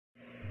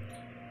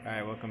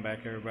Alright, welcome back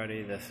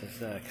everybody. This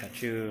is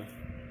Cachu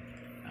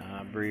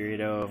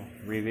Burrito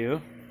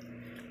review.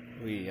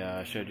 We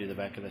showed you the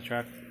back of the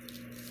truck.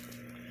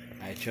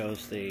 I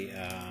chose the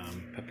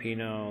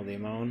Pepino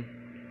Limon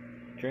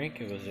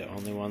drink. It was the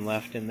only one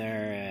left in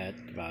there at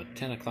about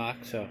 10 o'clock,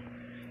 so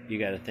you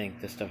got to think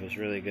this stuff is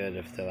really good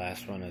if the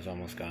last one is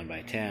almost gone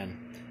by 10.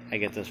 I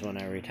get this one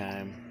every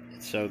time.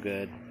 It's so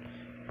good.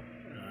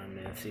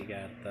 Nancy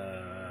got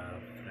the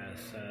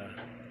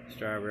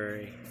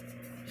strawberry.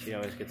 She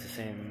always gets the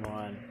same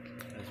one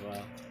as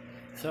well.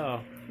 So,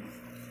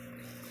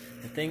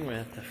 the thing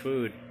with the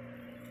food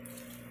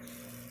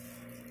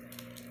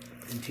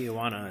in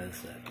Tijuana is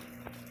that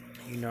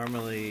you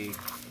normally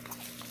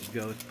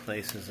go to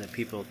places that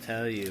people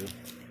tell you,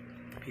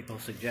 people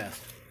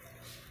suggest.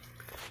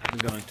 I've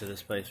been going to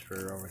this place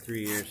for over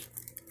 3 years.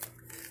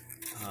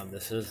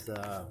 This is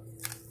the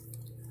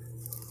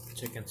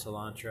chicken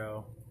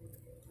cilantro.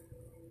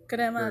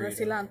 Crema de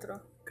cilantro.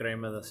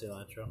 Crema de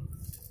cilantro.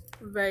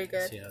 Very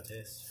good. See how it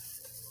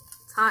tastes.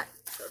 It's hot,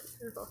 so be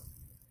careful.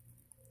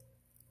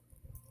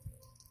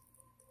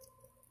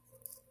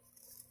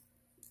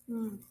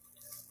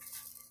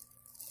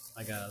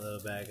 I got a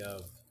little bag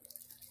of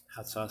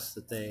hot sauce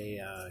that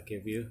they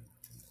give you.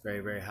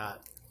 Very, very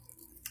hot.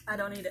 I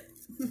don't eat it.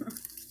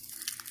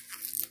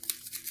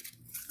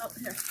 Oh,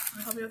 here.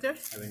 I'll help you with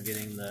yours. I've been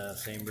getting the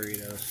same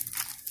burritos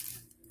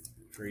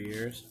for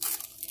years.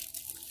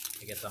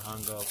 I get the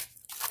hongo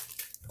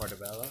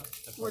portobello.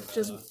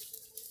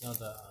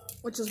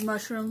 Which is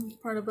mushroom,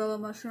 portobello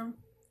mushroom.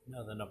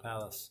 No, the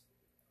nopales.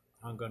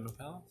 Hongo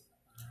nopales?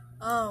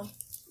 Oh,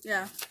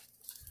 yeah.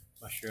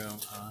 Mushroom.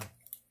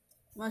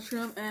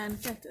 Mushroom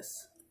and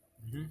cactus.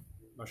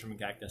 Mushroom and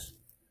cactus.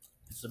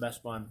 It's the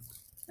best one.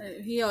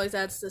 He always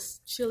adds this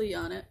chili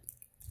on it.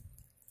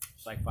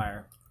 It's like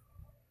fire.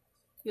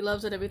 He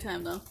loves it every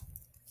time, though.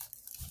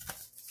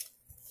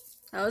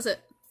 How is it?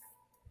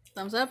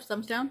 Thumbs up?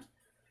 Thumbs down?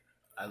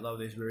 I love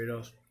these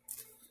burritos.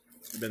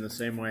 It's been the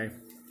same way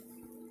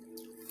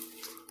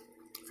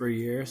for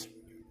years.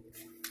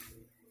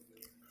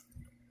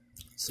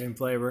 Same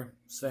flavor,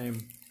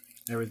 same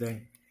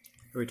everything,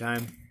 every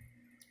time.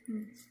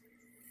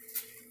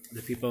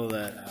 The people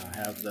that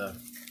have the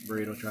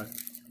burrito truck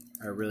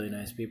are really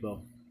nice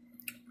people.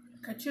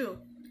 Cachu.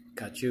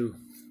 Cachu,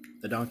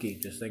 the donkey.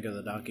 Just think of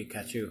the donkey,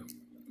 Cachu.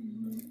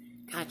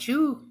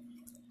 Cachu.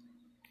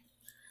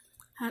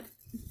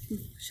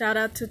 Shout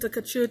out to the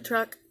Cachu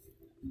truck.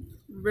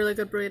 Really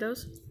good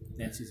burritos.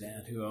 Nancy's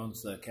aunt, who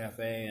owns the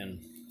cafe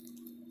and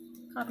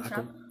Coffee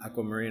shop.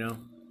 Aquamarino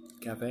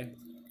Cafe,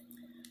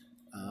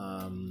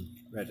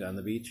 right down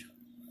the beach,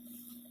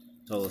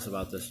 told us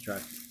about this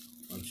truck.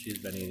 Well, she's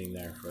been eating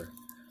there for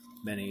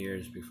many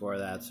years before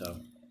that, so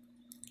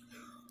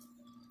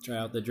try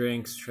out the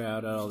drinks, try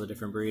out all the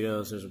different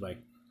burritos. There's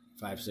like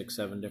 5, 6,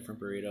 7 different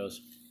burritos.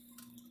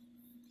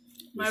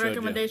 My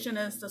recommendation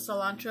is the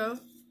cilantro,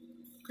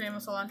 cream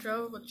of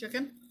cilantro with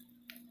chicken.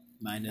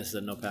 Mine is the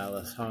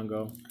nopales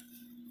hongo.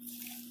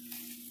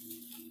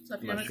 So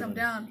if you're going to come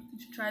down, you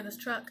should try this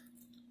truck.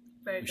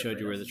 Very good. We showed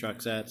you where the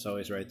truck's at. It's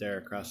always right there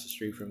across the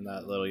street from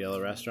that little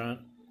yellow restaurant.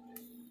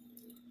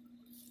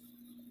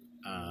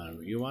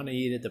 You want to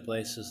eat at the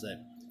places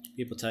that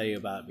people tell you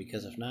about,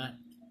 because if not,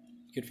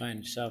 you could find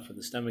yourself with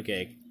a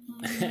stomachache.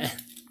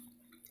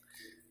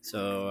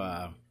 So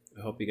I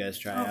hope you guys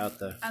try out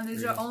the. And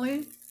these are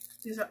only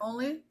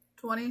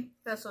 20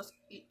 pesos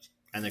each.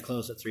 And they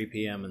close at 3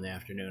 p.m. in the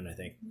afternoon, I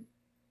think.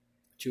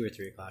 2 or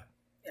 3 o'clock.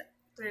 Yeah,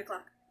 3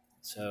 o'clock.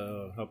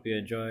 So, hope you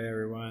enjoy,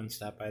 everyone.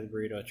 Stop by the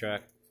burrito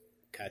truck,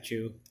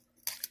 Cachu,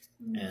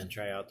 and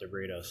try out the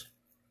burritos.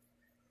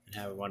 And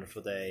have a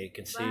wonderful day. You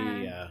can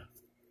see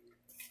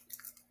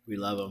we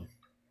love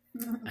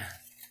them.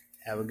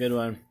 Have a good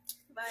one.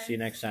 Bye. See you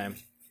next time.